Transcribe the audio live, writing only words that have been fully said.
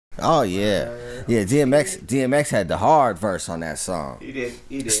Oh yeah. Yeah, DMX had the hard verse on that song. He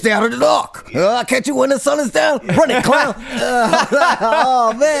did. Stay out of the dark. I'll catch you when the sun is down. Run it, clown.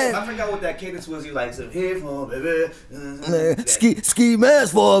 Oh man. I forgot what that cadence was. He like said, "Here for baby." Ski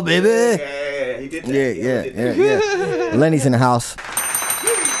mask for baby. Yeah, he did that. Yeah. Lenny's in the house.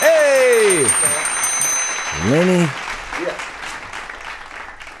 Hey. Lenny, Yeah.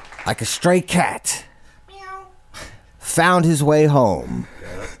 like a stray cat, found his way home.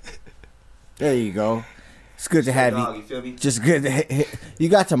 There you go. It's good to have Dog, you. you feel me? Just good to you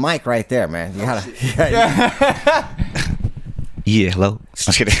got your mic right there, man. You gotta, Yeah, hello.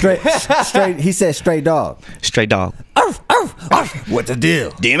 I'm kidding. straight. He said stray dog. Stray dog. Arf, arf, arf. What the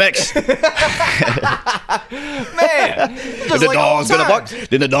deal? DMX. Man. If the dog's gonna bark,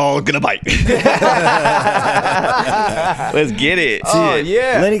 then the dog's gonna bite. Let's get it. Oh Shit.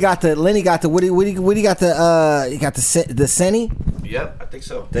 yeah. Lenny got the what do you got the you got the Senny? Yep, I think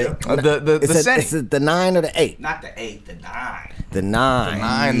so. The, Yep. it's the 9 or the 8? Not the 8, the 9. The 9. The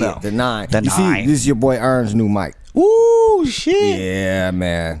 9 though. The 9. The you 9. See, this is your boy Ern's new mic. Ooh, shit. Yeah,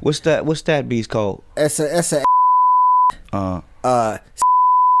 man. What's that beast called? It's a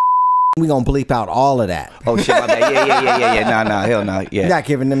we gonna bleep out all of that. Oh shit, my bad. Yeah. Nah, hell no. Yeah. You're not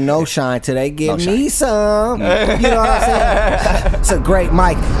giving them no shine today. Give No me some. You know what I'm saying? It's a great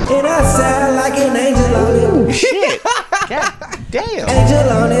mic. And I sound like an angel on it. Shit. God damn. Angel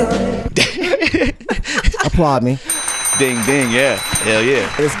on it. Applaud me. Ding, yeah. Hell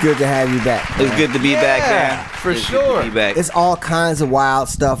yeah. It's good to have you back. It's good to be back, man. For It's sure. good to be back. It's all kinds of wild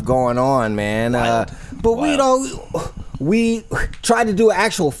stuff going on, man. But we tried to do an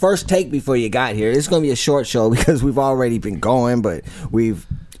actual first take before you got here. It's going to be a short show because we've already been going, but we've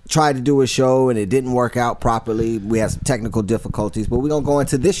tried to do a show and it didn't work out properly. We had some technical difficulties, but we're going to go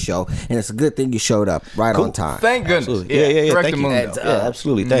into this show, and it's a good thing you showed up right on time. Thank goodness. Absolutely. Yeah. Correct Thank the you. mundo. Yeah,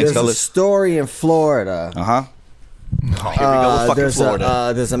 absolutely. Thanks, There's a fellas. story in Florida. Uh-huh. Here we go with fucking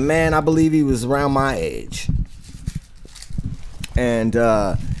Florida. There's a man, I believe he was around my age, and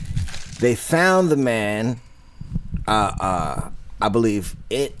they found the man. I believe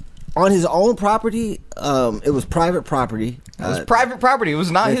it on his own property. It was private property. It was private property. It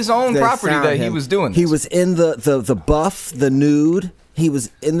was not his own property that he was doing this. He was in the buff, the nude. He was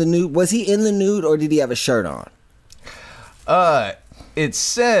in the nude. Was he in the nude, or did he have a shirt on? It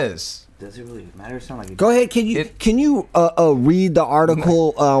says. Does it really matter? It sound like Go ahead. Can you read the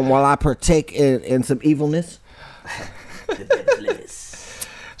article while I partake in some evilness?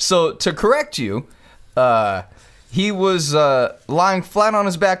 So to correct you, he was lying flat on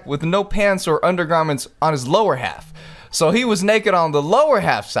his back with no pants or undergarments on his lower half. So he was naked on the lower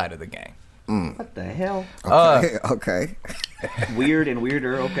half side of the gang. What the hell? Okay. Weird and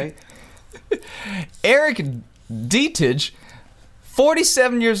weirder, okay. Eric Dietage,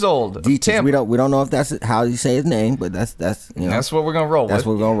 47 years old. of Dietrich, Tampa. we don't know if that's how you say his name, but that's you know That's what we're gonna roll that's with.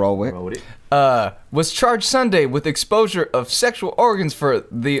 what we're gonna roll with. Wrote it. Was charged Sunday with exposure of sexual organs for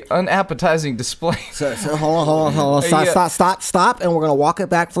the unappetizing display. So hold on. Yeah. Stop, and we're gonna walk it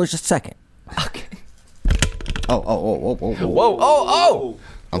back for just a second. Okay. Oh. Whoa.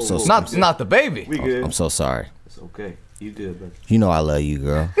 I'm so sorry. Not the baby. We good. I'm so sorry. It's okay. You good, bro. You know I love you,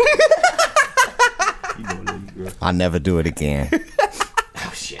 girl. You know I love you, girl. I'll never do it again.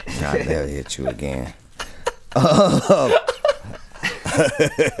 Oh, shit. I'll never hit you again.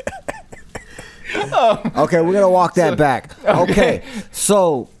 Okay, we're gonna walk that back. Okay,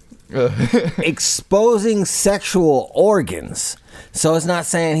 so exposing sexual organs. So it's not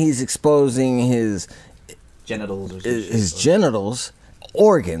saying he's exposing his Genitals or some shit. his genitals,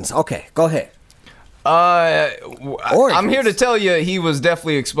 organs. Okay, go ahead. I'm here to tell you he was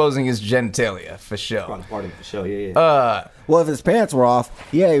definitely exposing his genitalia for sure. Part of the show, yeah. Well, if his pants were off,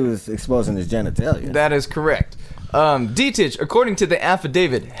 yeah, he was exposing his genitalia. That is correct. Dietrich, according to the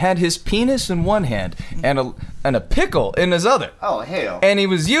affidavit, had his penis in one hand and a pickle in his other. Oh, hell. And he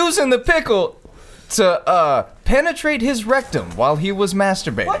was using the pickle to penetrate his rectum while he was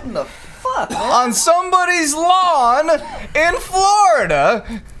masturbating. What in the fuck, man? On somebody's lawn in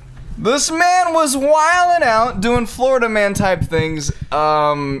Florida. This man was wilding out, doing Florida man type things.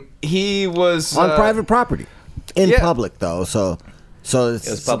 He was On private property, in yeah. public though. So it's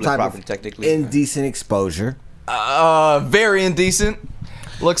was some public type property, of technically. indecent exposure. very indecent.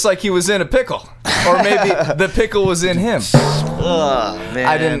 Looks like he was in a pickle, or maybe the pickle was in him. Oh,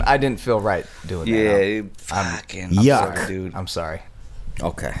 man. I didn't feel right doing that. Yeah, fucking Yuck. sorry, dude. I'm sorry.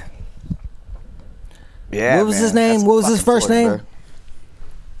 Okay. Yeah, What was man. his name? That's What was his fucking first Florida, name? bro.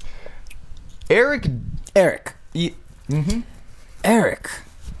 Eric. Eric. Eric.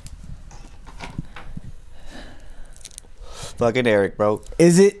 Fucking Eric, bro.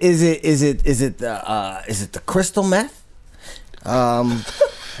 Is it the crystal meth?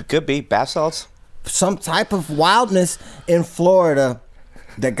 Could be bath salts. Some type of wildness in Florida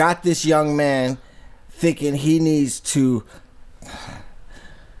that got this young man thinking he needs to.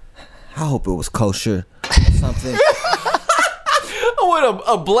 I hope it was kosher, something. What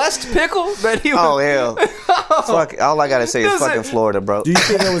a blessed pickle that he. Oh hell! Fuck! All I gotta say is fucking Florida, bro. Do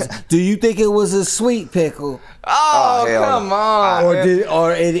you think it was a sweet pickle? Oh, come on!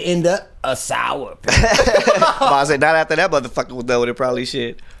 Or it end up a sour pickle? I said not after that motherfucker was done with it. Probably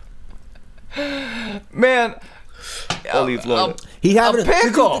shit. Man, Only Florida. He having a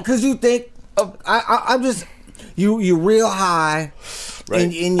pickle because you think I'm just you real high,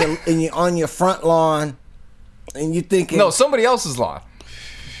 Right. in your on your front lawn, and you thinking no, somebody else's lawn.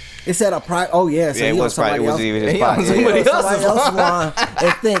 it's at a price. Oh yeah, so Yeah, it he on was probably somebody it else. wasn't even his He on pocket. somebody Yeah, else's else's lawn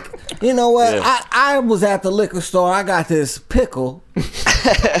and think, you know what? Yeah. I was at the liquor store. I got this pickle.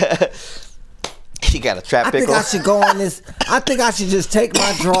 He got a trap I pickle. think I should go on this. I think I should just take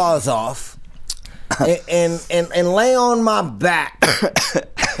my drawers off and lay on my back.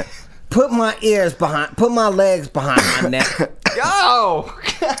 Put my legs behind my neck. Yo,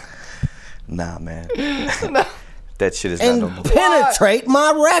 Nah, man. That shit is And not normal. penetrate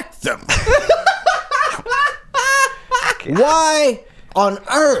my rectum. Why on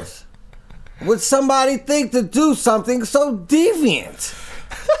earth would somebody think to do something so deviant?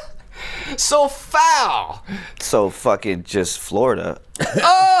 so foul. So fucking just Florida.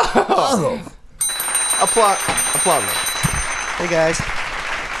 Oh. Applaud. Hey guys.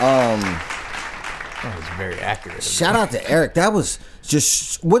 That was very accurate. Shout out to Eric. That was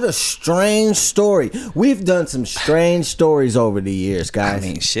just what a strange story. We've done some strange stories over the years, I guys.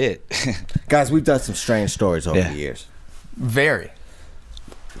 mean, shit. Guys, we've done some strange stories over the years. Very.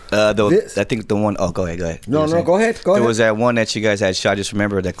 I think the one oh go ahead. No, go ahead. There was that one that you guys had shot. I just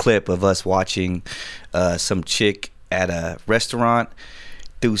remember the clip of us watching some chick at a restaurant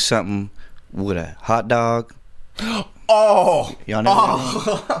do something with a hot dog. Oh. Y'all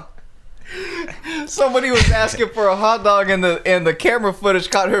know Somebody was asking for a hot dog, and the camera footage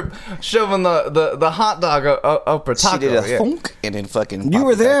caught her shoving the hot dog up her taco. she did a thunk and then fucking. You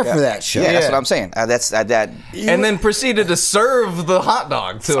were there back for up. that show. Yeah, that's what I'm saying. That. And then proceeded to serve the hot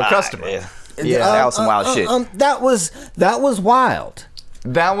dog to a customer. Yeah, that was some wild shit. That was wild.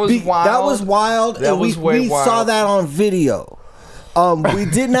 That was wild. That was wild. That and was we way wild. saw that on video. We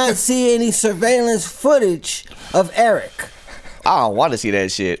did not see any surveillance footage of Eric. I don't want to see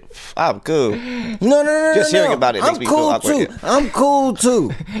that shit. I'm cool. No. Just hearing about it makes me feel awkward. I'm cool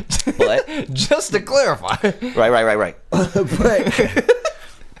too. But Just to clarify. right. But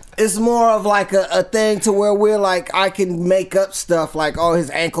it's more of like a thing to where we're like, I can make up stuff like, oh, his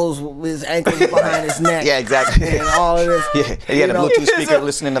ankles behind his neck. Yeah, exactly. And all of this. Yeah, and he had a Bluetooth speaker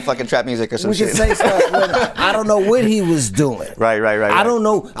listening to fucking trap music or some We can shit. say stuff. I don't know what he was doing. Right. I don't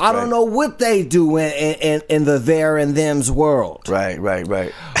know. I don't know what they do in the there and them's world. Right.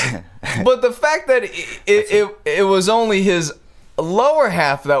 But the fact that it was only his lower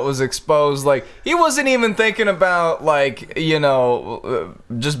half that was exposed, like he wasn't even thinking about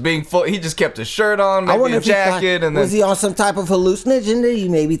just being full. He just kept his shirt on, maybe a jacket, and then was he on some type of hallucinogen? Did he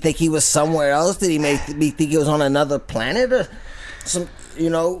maybe think he was somewhere else? Did he maybe think he was on another planet or some? He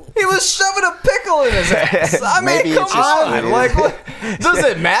was shoving a pickle in his ass. I mean, Maybe come it's just on. what it is. Like, does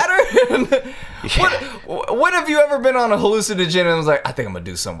it matter? When have you ever been on a hallucinogen and was like, I think I'm gonna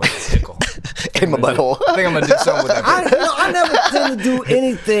do something with this pickle? In my butthole. I think I'm gonna do something with that pickle. I never tend to do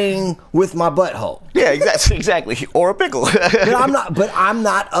anything with my butthole. Yeah, exactly. Or a pickle. But I'm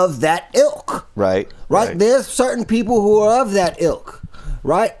not of that ilk. Right. There's certain people who are of that ilk.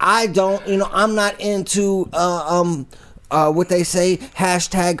 Right? I don't. I'm not into what they say,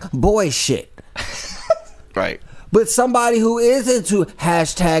 #boy shit. Right. But somebody who is into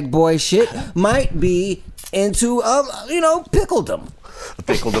 #boy shit might be into pickledom.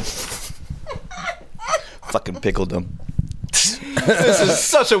 Pickled them. Fucking pickled them. This is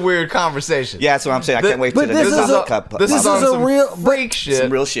such a weird conversation. Yeah, that's what I'm saying. I can't wait but to this is the a- This is a some real- freak shit. some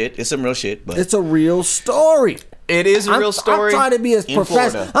real shit. It's some real shit, but It's a real story. It is a real story. I'm trying to be as In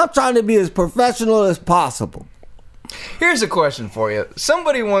Florida. I'm trying to be as professional as possible. Here's a question for you.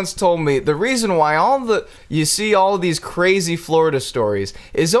 Somebody once told me the reason why you see all of these crazy Florida stories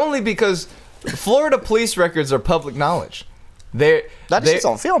is only because Florida police records are public knowledge. that shit's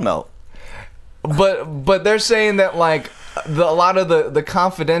on film though. But they're saying that like a lot of the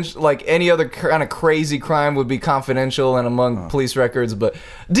confidential, like any other kind of crazy crime would be confidential and among police records. But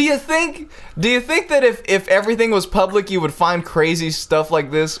do you think that if everything was public, you would find crazy stuff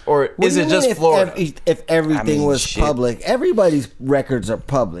like this, or is it just Florida? If everything was public, everybody's records are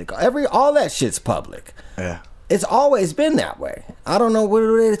public. All that shit's public. Yeah. It's always been that way. I don't know what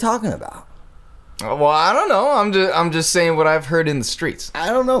are they talking about. Well, I don't know. I'm just saying what I've heard in the streets. I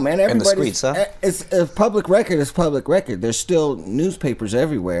don't know, man. Everybody's, streets, huh? It's a public record. It's public record. There's still newspapers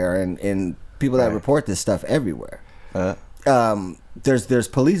everywhere and people that report this stuff everywhere. There's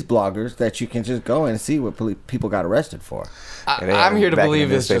police bloggers that you can just go and see what people got arrested for. I'm here to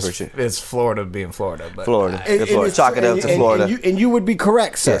believe it's Florida being Florida. But Florida. Chalk it up to Florida. And you would be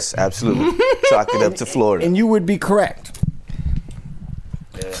correct, sir. Yes, absolutely. Chalk it up to Florida. And you would be correct.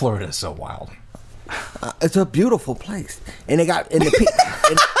 Florida is so wild. It's a beautiful place, and they got As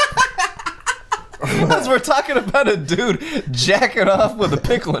we're talking about a dude jacking off with a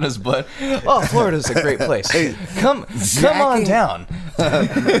pickle in his butt. Oh, Florida's a great place. Come on down.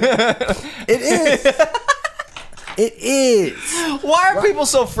 It is. It is. Why are people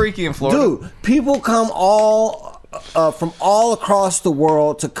so freaky in Florida? Dude, people come from all across the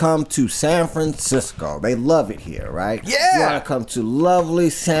world to come to San Francisco. They love it here, right? Yeah. You want to come to lovely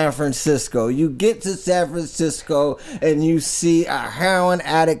San Francisco. You get to San Francisco and you see a heroin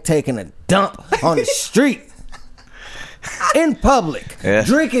addict taking a dump on the street. In public. Yeah.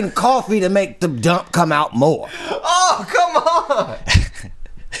 Drinking coffee to make the dump come out more. Oh, come on.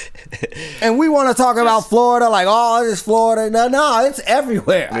 And we want to talk about Florida like, oh, it's Florida. No, it's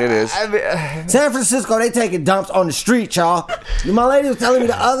everywhere. It is. San Francisco, they taking dumps on the street, y'all. My lady was telling me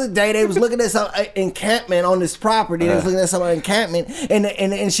the other day they was looking at some encampment on this property. They was looking at some encampment,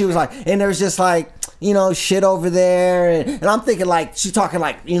 and she was like, and there's just like, you know, shit over there, and I'm thinking like she's talking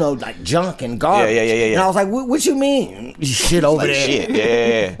like, you know, like junk and garbage. Yeah. And I was like, what you mean shit over there? Shit.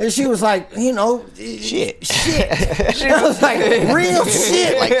 Yeah. And she was like, you know, Shit. I was like, real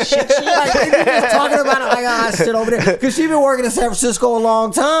shit, like shit. Like they just talking about it like shit over there because she been working in San Francisco a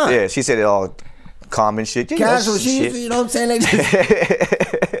long time. Yeah, she said it all common shit. Casual, you know what I'm saying? They just,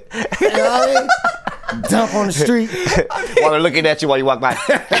 you know what I mean? Dump on the street while they're looking at you while you walk by.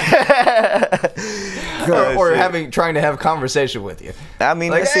 or trying to have a conversation with you. I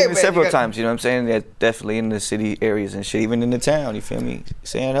mean, like, I've seen it man, several times, you know what I'm saying? They're definitely in the city areas and shit, even in the town, you feel me?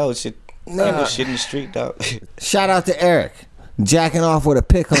 Saying, oh, shit, people shit in the street, dog. Shout out to Eric, jacking off with a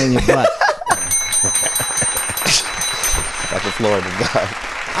pickle in your butt. That's a Florida guy.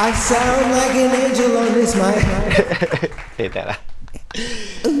 I sound like an angel on this mic. Hit that out.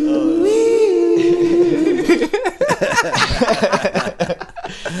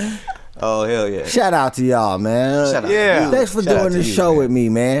 Oh, hell yeah. Shout out to y'all, man. Shout out. Yeah. Thanks for doing this show with me,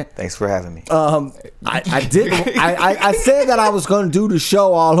 man. Thanks for having me. I said that I was going to do the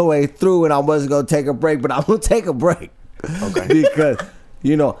show all the way through and I wasn't going to take a break, but I'm going to take a break. Okay. Because,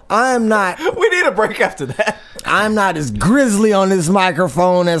 you know, I'm not... We need a break after that. I'm not as grizzly on this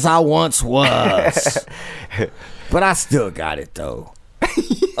microphone as I once was. But I still got it, though.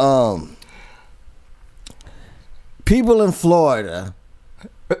 People in Florida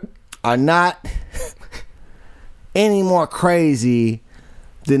are not any more crazy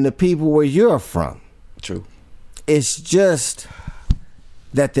than the people where you're from. True. It's just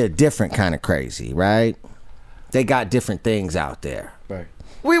that they're different kind of crazy, right? They got different things out there. Right.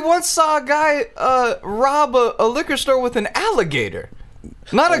 We once saw a guy rob a liquor store with an alligator.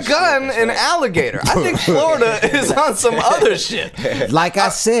 Not a gun, an alligator. I think Florida is on some other shit. Like I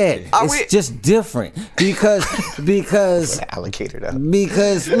said, it's just different because An alligator, though.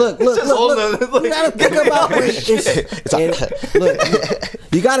 because look, you gotta think about it. Look,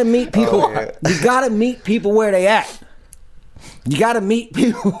 you gotta meet people. Oh, yeah. You gotta meet people where they at. You gotta meet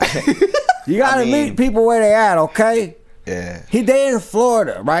people. You gotta meet people where they at. Okay. Yeah. They in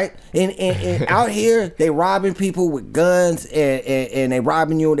Florida, right? And out here, they robbing people with guns and they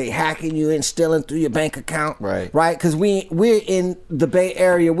robbing you, they hacking you and stealing through your bank account. Right. Right? Because we're in the Bay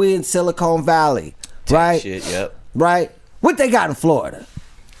Area, we're in Silicon Valley. Right? Shit, yep. Right? What they got in Florida?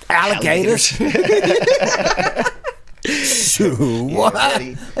 Alligators. Shoot, what?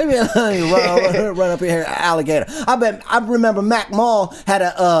 Buddy. Let me run up in here, alligator. I remember Mac Mall had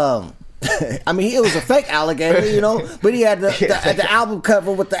a I mean, it was a fake alligator, you know, but he had the album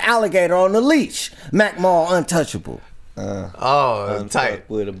cover with the alligator on the leash. Mac Mall, Untouchable. Tight.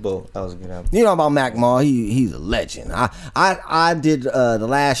 With a bow. That was a good album. You know about Mac Mall? He's a legend. I did the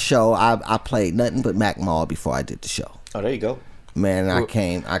last show. I played nothing but Mac Mall before I did the show. Oh, there you go. Man,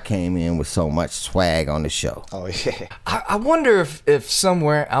 I came in with so much swag on the show. Oh, yeah. I wonder if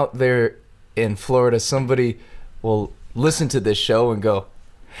somewhere out there in Florida somebody will listen to this show and go,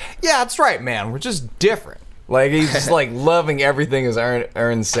 yeah, that's right, man. We're just different. Like, he's just like loving everything as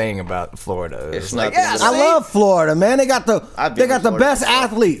Ern's saying about Florida. It's like, yeah, I love Florida, man. They got the best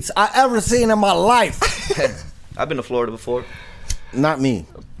athletes I ever seen in my life. I've been to Florida before. Not me.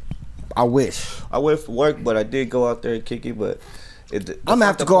 I wish. I went for work, but I did go out there and kick it. But I'm gonna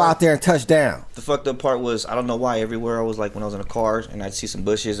have to go out there and touch down. The fucked up part was, I don't know why, everywhere I was like, when I was in a car and I'd see some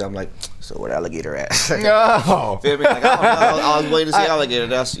bushes, I'm like, so where the alligator at? No. Feel me? Like, I don't know. I was waiting to see alligator.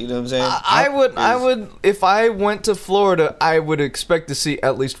 That's, you know what I'm saying? I would, if I went to Florida, I would expect to see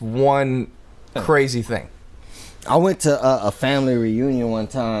at least one crazy thing. I went to a family reunion one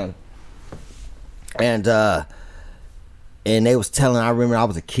time, and they was telling. I remember I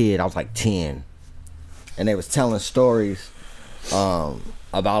was a kid. I was like 10, and they was telling stories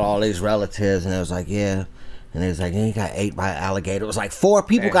about all these relatives, and it was like, yeah, and it was like, he got ate by an alligator. It was like 4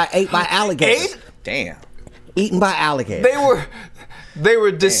 people got ate by alligators. 8? Damn. Eaten by alligators. They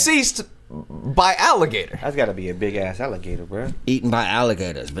were deceased by alligator. That's got to be a big ass alligator, bro. Eaten by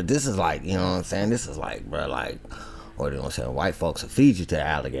alligators. But this is like, you know what I'm saying? This is like, bro, like, what do you want to say? White folks will feed you to the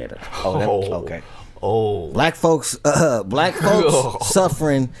alligator. Okay. Oh, black folks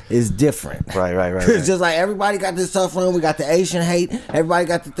suffering is different. Right. It's just like everybody got this suffering. We got the Asian hate. Everybody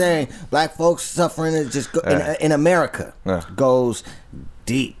got the thing. Black folks suffering is just in America goes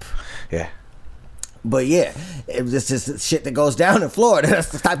deep. Yeah. But yeah, it's just shit that goes down in Florida. That's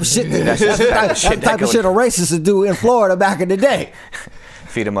the type of shit that's the type of shit a racist would do in Florida back in the day.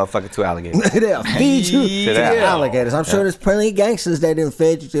 Feed a motherfucker to alligators. They'll feed you to the alligators. I'm sure there's plenty of gangsters that didn't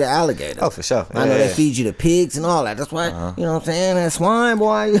feed you to the alligators. Oh, for sure. I know they feed you to pigs and all that. That's why, you know what I'm saying? That swine,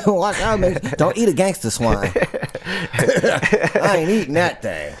 boy, watch out, man. Don't eat a gangster swine. I ain't eating that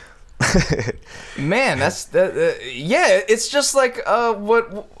thing. Man, that's yeah. It's just like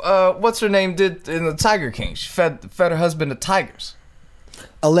what's her name did in the Tiger King. She fed her husband to tigers.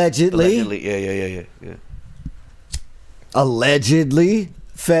 Allegedly. Yeah. Allegedly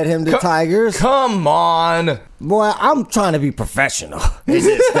fed him to tigers. Come on, boy. I'm trying to be professional.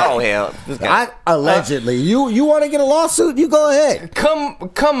 Oh hell. Allegedly. You want to get a lawsuit? You go ahead.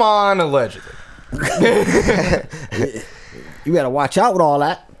 Come on, allegedly. You better watch out with all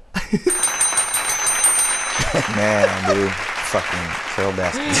that. Man, dude. Fucking Carol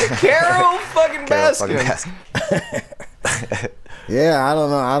Baskin. Carol fucking Baskin. Yeah, I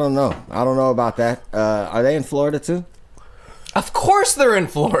don't know about that. Are they in Florida too? Of course they're in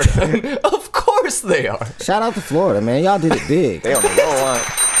Florida. Of course they are. Shout out to Florida, man. Y'all did it big. They on the low line.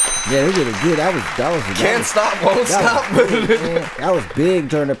 Yeah, they did it good. That was Can't stop, won't stop. That was big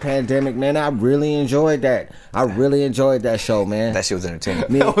during the pandemic, man. I really enjoyed that. I really enjoyed that show, man. That shit was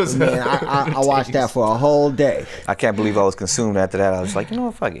entertaining. I watched that for a whole day. I can't believe I was consumed after that. I was like, you know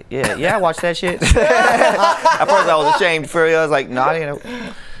what, fuck it. Yeah, I watched that shit. At first I was ashamed for it. I was like, nah, I didn't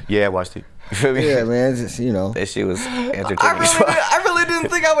know. Yeah, I watched it. You feel me? Yeah, man. Just, you know. That shit was entertaining. I really didn't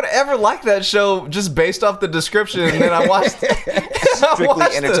think I would ever like that show just based off the description. And then I watched Strictly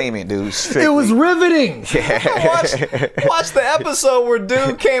entertainment, dude. Strictly. It was riveting. Yeah. Watch the episode where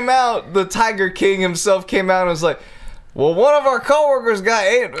dude came out, the Tiger King himself came out and was like, well, one of our coworkers got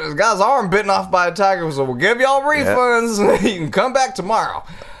his arm bitten off by a tiger, so we'll give y'all refunds. Yeah. You can come back tomorrow.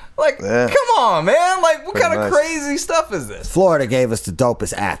 Like, come on, man. Like, what kind of crazy stuff is this? Florida gave us the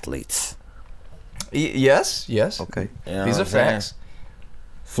dopest athletes. Yes. Okay. You know these are facts.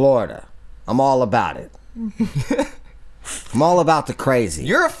 Florida. I'm all about it. I'm all about the crazy.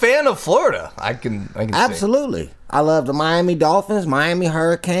 You're a fan of Florida. I can Absolutely. See. I love the Miami Dolphins, Miami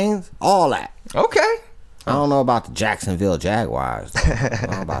Hurricanes, all that. Okay. I don't know about the Jacksonville Jaguars. I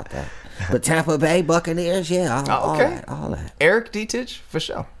don't know about that. But Tampa Bay Buccaneers, yeah. All that. Eric Dietich, for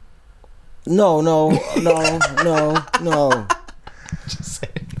sure. No. Just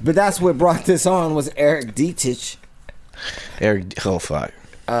saying. But that's what brought this on was Eric Dietich. Oh fuck.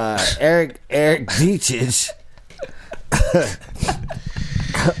 Eric Dietich.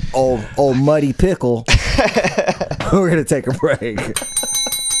 old muddy pickle. We're gonna take a break.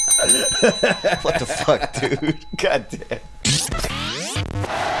 What the fuck, dude? God damn.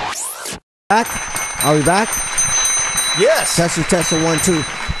 Back? Are we back? Yes. Testing 1 2.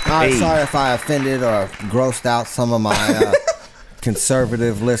 I'm sorry if I offended or grossed out some of my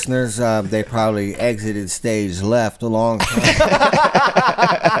conservative listeners. They probably exited stage left a long time.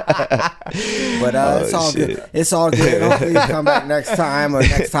 But it's all good. It's all good. Hopefully you come back next time, or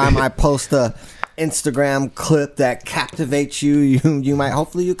next time I post a Instagram clip that captivates you. You might.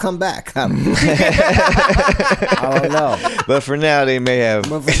 Hopefully you come back. I don't know. But for now, they may have.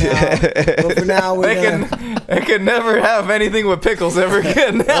 But for now, they can never have anything with pickles ever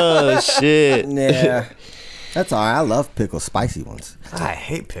again. Oh shit. Yeah. That's all right. I love pickles, spicy ones. I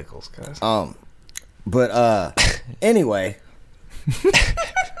hate pickles, guys. But anyway,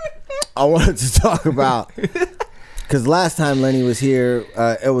 I wanted to talk about because last time Lenny was here,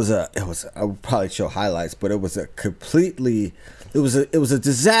 it was I would probably show highlights, but it was a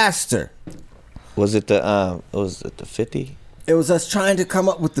disaster. Was it the 50? It was us trying to come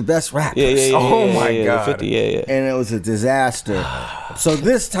up with the best rappers. Yeah. Oh my the God. 50, yeah. And it was a disaster. So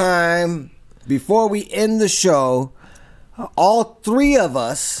this time, before we end the show, all three of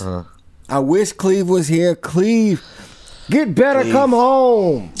us, I wish Cleve was here. Cleve, get better, Cleve. come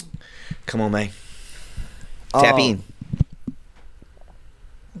home. Come on, man. Tap in.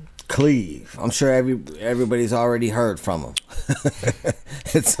 Cleve. I'm sure everybody's already heard from him.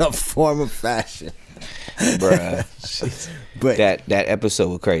 It's a form of fashion. Bruh. But that episode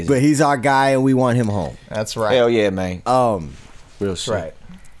was crazy. but he's our guy and we want him home. That's right. Hell yeah, man. Real shit. Right.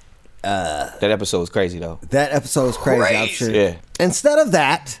 That episode was crazy, though. That episode was crazy. I'm sure. Yeah. Instead of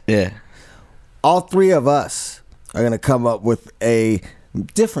that, Yeah. all three of us are going to come up with a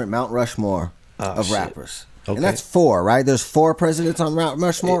different Mount Rushmore of shit. rappers. Okay. And that's 4, right? There's 4 presidents on Mount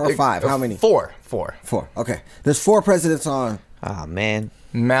Rushmore or 5? How many? 4. 4. Okay. There's 4 presidents on Oh, man.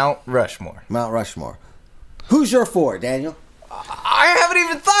 Mount Rushmore. Mount Rushmore. Who's your 4, Daniel? I haven't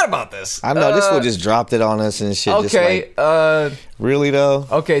even thought about this. I know this fool just dropped it on us and shit. Okay. Just like, really, though?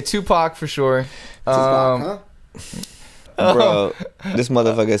 Okay. Tupac for sure. Tupac, huh? Bro, this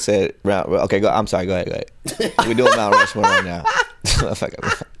motherfucker said, okay, go. I'm sorry, go ahead. We're doing Mount Rushmore right now.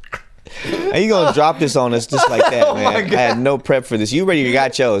 And you gonna drop this on us just like that, man. my God. I had no prep for this. You already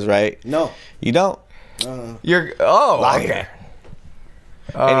got yours, right? No. You don't? You're. Oh. Liar.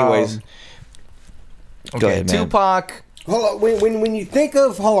 Okay. Anyways. Okay. Go ahead, man. Tupac. Hold on. When you think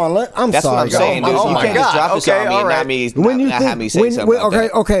of, hold on. I'm That's sorry. what I'm saying, dude. Oh You my can't just God. drop this Okay, on me all and right. not me. When you not think, have me say something about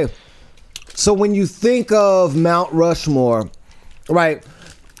that. okay. So when you think of Mount Rushmore, right?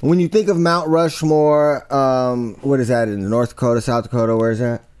 When you think of Mount Rushmore, what is that in North Dakota, South Dakota? Where is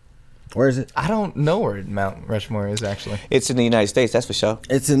that? Where is it? I don't know where Mount Rushmore is actually. It's in the United States, that's for sure.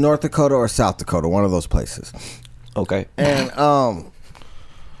 It's in North Dakota or South Dakota, one of those places. Okay. And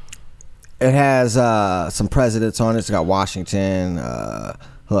it has some presidents on it. It's got Washington.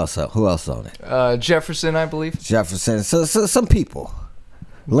 Who else on it? Jefferson, I believe. Jefferson. So some people.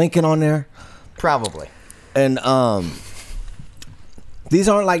 Lincoln on there. Probably. And these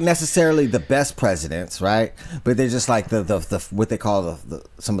aren't like necessarily the best presidents, right? But they're just like the what they call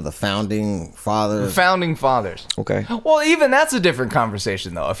some of the founding fathers. Founding fathers. Okay. Well, even that's a different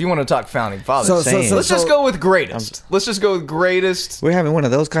conversation, though. If you want to talk founding fathers, let's so- just go with greatest. Let's just go with greatest. We're having one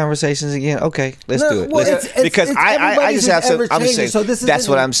of those conversations again. Okay, let's No, do it. well, because I everybody's just have some. ever I'm just changing, saying. so this That's isn't-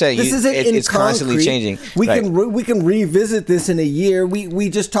 what I'm saying. This isn't in it's constantly concrete. changing. We Right. can revisit this in a year. We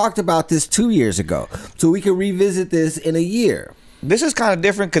just talked about this 2 years ago, so we can revisit this in a year. This is kind of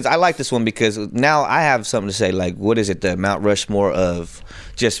different because I like this one because now I have something to say. Like, what is it? The Mount Rushmore of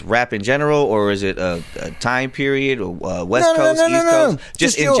just rap in general, or is it a time period, or West Coast, East Coast?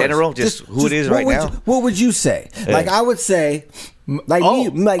 Just in yours. general, just who it is right now. What would you say? Like I would say, like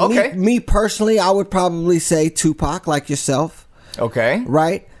okay. me personally, I would probably say Tupac, like yourself, Okay.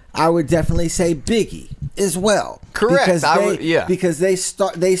 right? I would definitely say Biggie as well. Correct. Because because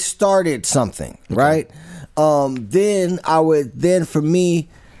they started something, right? Then for me,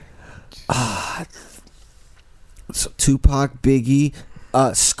 so Tupac, Biggie,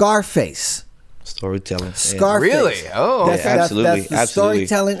 Scarface. Storytelling. Scarface. Really? Oh, That's, okay. that's, Absolutely. that's the Absolutely.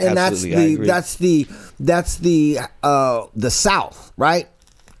 storytelling, and Absolutely. I agree. that's the South, right?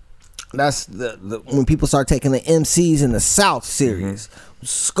 That's the when people start taking the MCs in the South series,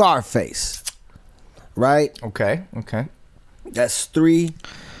 Scarface, right? Okay. That's 3,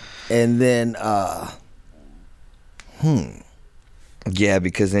 and then Yeah,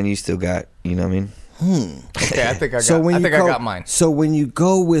 because then you still got, you know what I mean? Okay, I think I I got mine. So when you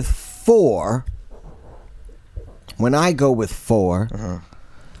go with 4, when I go with 4,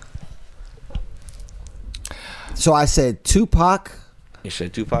 so I said Tupac, You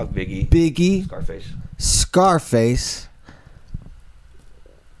said Tupac, Biggie, Biggie, Scarface,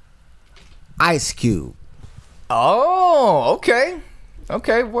 Ice Cube. Oh, okay.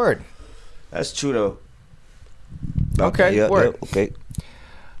 Okay, word. That's true though. Okay, word. okay.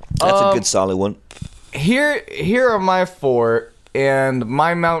 That's a good solid one. Here are my 4, and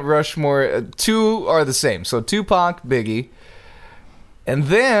my Mount Rushmore. 2 are the same. So Tupac, Biggie, and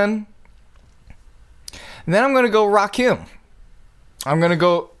then I'm gonna go Rakim. I'm gonna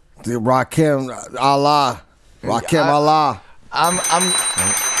go. Rakim Allah. Rakim Allah. I'm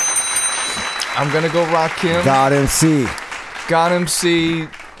gonna go Rakim. God MC. God MC.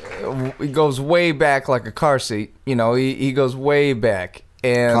 he goes way back like a car seat. You know, he goes way back.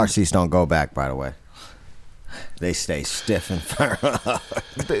 And Car seats don't go back, by the way. They stay stiff and firm.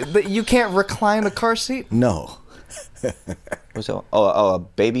 You can't recline a car seat? No. What's that? Oh, a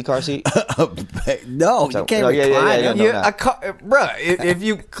baby car seat? No, you can't recline it. Bruh,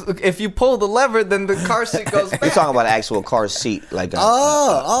 if you pull the lever, then the car seat goes back. You're talking about an actual car seat, like Okay.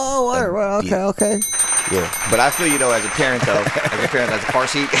 Yeah, but I feel as a parent though, as a car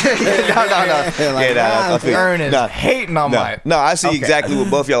seat. no. Ern is hating on my. No, I see exactly what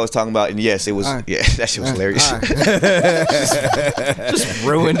both y'all was talking about, and yes, it was. Right. Yeah, that shit was hilarious. Just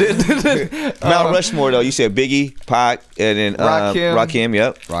ruined it. Mount Rushmore though, you said Biggie, Pac, and then Rakim.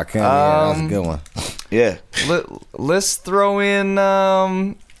 Yep. Rakim, yeah, that's a good one. Yeah. Let's throw in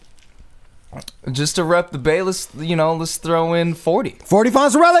just to rep the Bay. Let's throw in 40. 40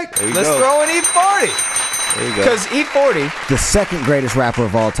 Fonzarelli. Let's throw in E40. There you go. Because E40, the second greatest rapper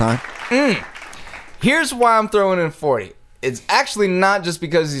of all time. Here's why I'm throwing in 40. It's actually not just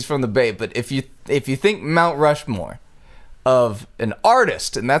because he's from the Bay, but if you think Mount Rushmore of an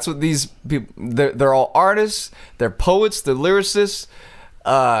artist, and that's what these people, they're all artists, they're poets, they're lyricists,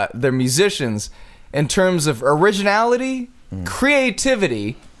 they're musicians. In terms of originality,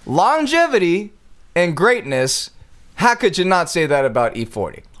 creativity, longevity, and greatness, how could you not say that about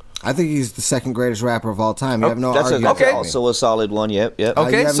E40? I think he's the second greatest rapper of all time. You have no argument. That's also a solid one. Yep.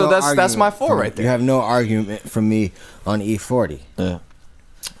 Okay, so that's my 4 right there. You have no argument from me on E40. Yeah.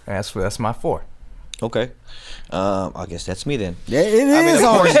 That's my 4. Okay. I guess that's me then. Yeah, it is. The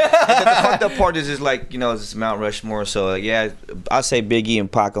fucked up part is like, it's Mount Rushmore, so yeah, I'll say Biggie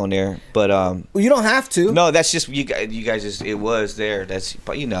and Pac on there, but well, you don't have to. No, that's just you guys just, it was there. That's,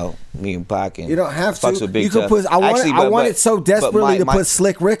 but me and Pac, and you don't have to. You could put. I wanted so desperately to put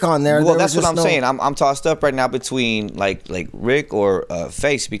Slick Rick on there. Well, that's what I'm saying. I'm tossed up right now between like Rick or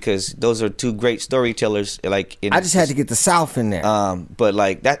Face, because those are two great storytellers. Like I just had to get the South in there. But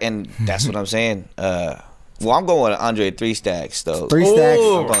like that, and that's what I'm saying. Well, I'm going with Andre 3 Stacks though. 3 Stacks.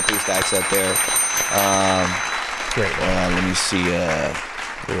 I'm going 3 Stacks up there. Great. Let me see.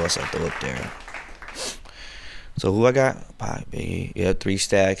 Who else I throw up there? So who I got? Biggie. Yeah, 3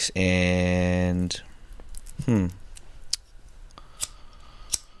 Stacks and I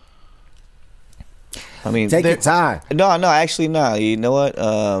mean, take your time. No, actually, no. You know what?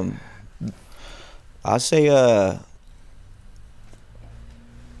 I'll say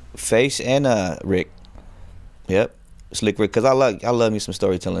Face and Rick. Yep, Slick Rick, because I love me some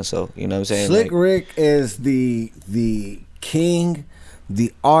storytelling. So you know what I'm saying. Slick Rick is the king,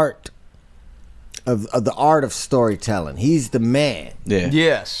 the art of the art of storytelling. He's the man. Yeah.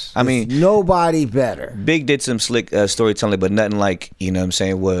 Yes. I mean, nobody better. Big did some slick storytelling, but nothing like, you know what I'm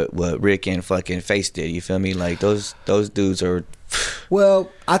saying, what Rick and fucking Face did. You feel me? Like those dudes are. Well,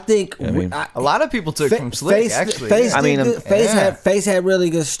 I think a lot of people took from Slick. Actually, Face had really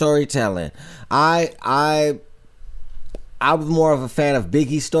good storytelling. I was more of a fan of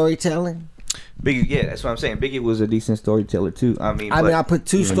Biggie's storytelling. Biggie, yeah, that's what I'm saying. Biggie was a decent storyteller too. I put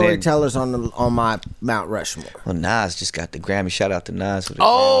 2 storytellers on my Mount Rushmore. Well, Nas just got the Grammy. Shout out to Nas for the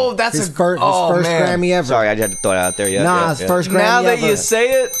Grammy. That's his first Grammy ever. Sorry, I just had to throw it out there. Yeah, Nas first Grammy now that ever.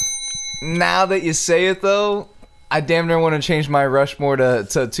 now that you say it though, I damn near want to change my Rushmore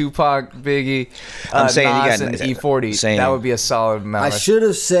to Tupac, Biggie, I'm saying Nas, you and E40. That would be a solid Mount Rushmore. I should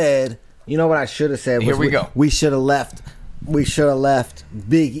have said. You know what I should have said? Here we go. We should have left. We should have left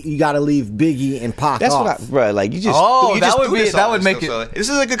Biggie. You got to leave Biggie and Pac That's off. What I, bro. Like you just. Oh, you that just would be. That would make it. So this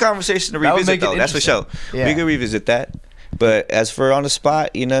is a good conversation to revisit, though. That's for sure. Yeah. We could revisit that. But as for on the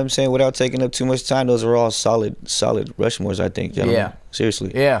spot, you know what I'm saying, without taking up too much time, those are all solid Rushmores, I think. Gentlemen. Yeah.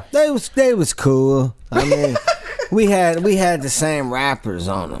 Seriously. Yeah. They was cool. I mean, we had the same rappers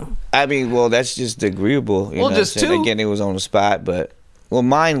on them. I mean, well, that's just agreeable. You know just what I'm saying? 2. Again, it was on the spot, but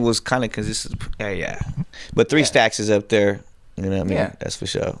mine was kind of because this is But 3 Stacks is up there. You know what I mean? Yeah. That's for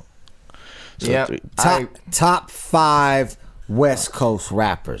sure. So yeah. Top 5 West Coast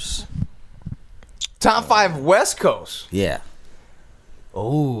rappers. Top 5 West Coast. Yeah.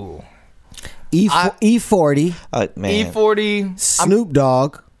 Oh. E40. Man. E40. Snoop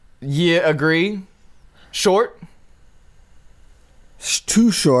Dogg. Yeah, agree. Short.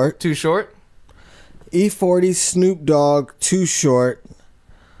 Too short. Too short. E40, Snoop Dogg, Too Short.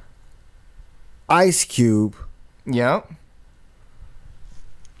 Ice Cube. Yep.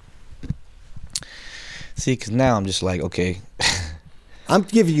 See, because now I'm just like, okay. I'm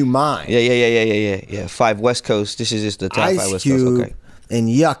giving you mine. Yeah. 5 West Coast. This is just the top 5 Ice West Cube Coast. Okay. And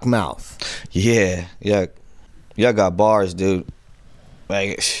Yuck Mouth. Yeah. Y'all got bars, dude.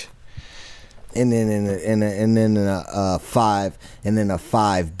 Like, and then in a 5, and then a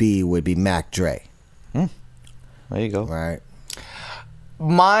 5B would be Mac Dre. There you go. Right.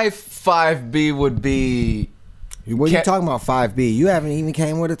 My 5B would be. What are you talking about 5B? You haven't even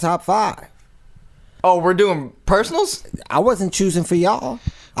came with a top 5. Oh, we're doing personals? I wasn't choosing for y'all.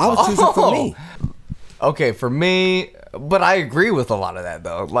 I was choosing for me. Okay, for me, but I agree with a lot of that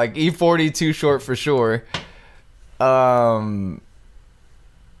though. Like E40 too short for sure. Yeah,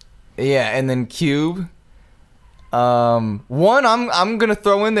 and then Cube. One I'm gonna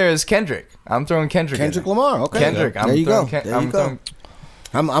throw in there is Kendrick. I'm throwing Kendrick. Kendrick Lamar. Okay. Kendrick. There you go. There you go.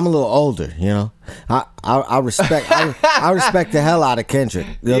 I'm a little older, you know. I respect I respect the hell out of Kendrick.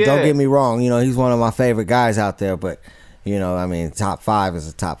 You know, Yeah. Don't get me wrong. You know, he's one of my favorite guys out there. But you know, I mean, top 5 is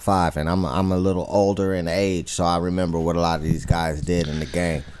a top 5, and I'm a little older in age, so I remember what a lot of these guys did in the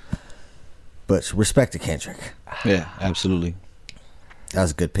game. But respect to Kendrick. Yeah, absolutely. That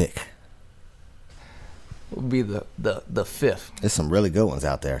was a good pick. Would be the fifth. There's some really good ones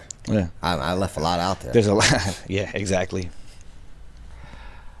out there. Yeah, I left a lot out there. there's a lot. Yeah, exactly.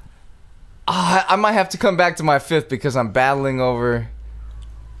 I might have to come back to my fifth because I'm battling over.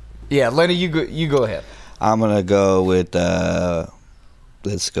 Yeah, Lenny, you go ahead. I'm gonna go with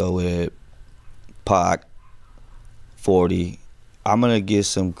let's go with Pac 40. I'm gonna give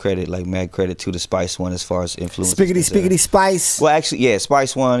some credit, like mad credit to the Spice one as far as influence. Spiggity Spice. Well, actually, yeah,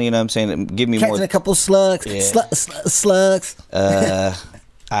 Spice one. You know what I'm saying? Give me Catching more. a couple slugs. Yeah. Slugs.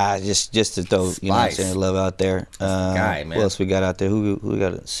 Just to throw, you know what I'm saying, love out there. guy, man. What else we got out there? Who we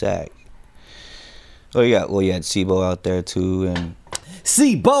got a sack? Oh yeah, well you had SIBO out there too, and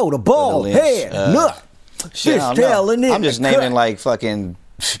SIBO, the bald Lynch, head, nut, shit, fish I don't know. tail, and I'm just naming like fucking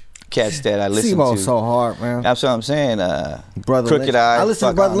cats that I listen SIBO's to. so hard, man. That's what I'm saying. Brother Crooked Lynch. Eye. I listened to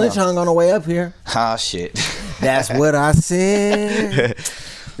fuck, Brother I Lynch don't know. hung on the way up here. Ah shit. That's what I said.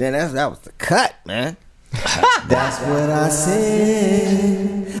 Then that was the cut, man. That's what I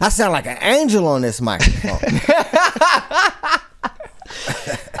said. I sound like an angel on this microphone.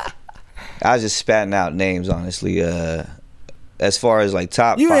 I was just spatting out names, honestly. As far as like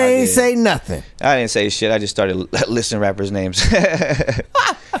top You 5, ain't yeah. say nothing. I didn't say shit. I just started listing rappers' names.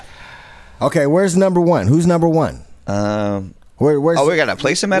 Okay, where's number 1? Who's number 1? Where's we gotta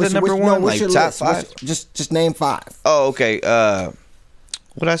place him at a number 1, what's like your top list? 5. Just name 5. Oh, okay.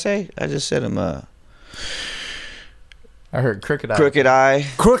 What'd I say? I just said him. I heard Crooked Eye. Crooked Eye.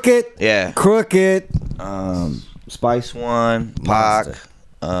 Crooked. Yeah. Crooked. Spice One. Pac. Monster.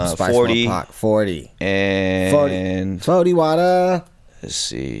 Spice 40. One, Pac, 40. And 40 water. let's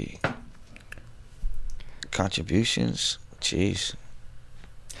see. Contributions. Jeez.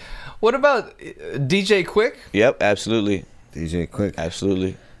 What about DJ Quick? Yep. Absolutely. DJ Quick.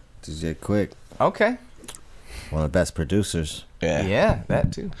 Absolutely. DJ Quick. Okay. One of the best producers. Yeah. Yeah,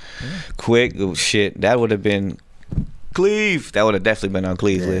 that too. Quick. Oh, shit. That would have been Cleve. That would have definitely been on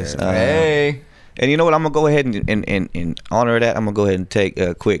Cleve's list. Hey. And you know what? I'm gonna go ahead and honor that. I'm gonna go ahead and take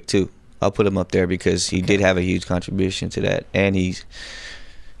Quick too. I'll put him up there because he did have a huge contribution to that, and he's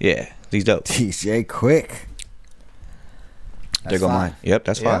dope. DJ Quick. There go mine. Yep,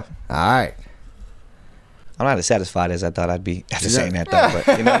 that's 5. All right. I'm not as satisfied as I thought I'd be after saying that, though.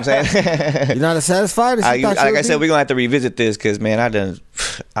 But you know what I'm saying? You're not as satisfied as you thought you like would I said, be? we're gonna have to revisit this because man,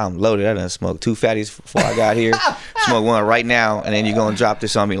 I'm loaded. I done smoked 2 fatties before I got here. Smoke one right now, and then you're gonna drop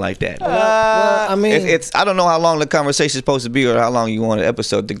this on me like that. Well, I mean, It's I don't know how long the conversation's supposed to be or how long you want an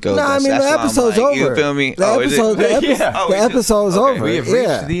episode to go. no, I mean That's the why I'm episode's like, over. You feel me? The episode, the Yeah. episode's Okay, over. we have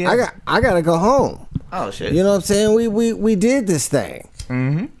Yeah, reached the end. I gotta go home. Oh shit. You know what I'm saying? We did this thing.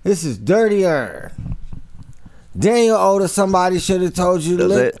 Mm-hmm. This is Dirty Ern. Daniel Oda, somebody should have told you.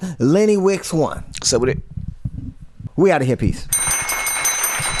 That's it. Lenny Wicks won. So with it. We out of here. Peace.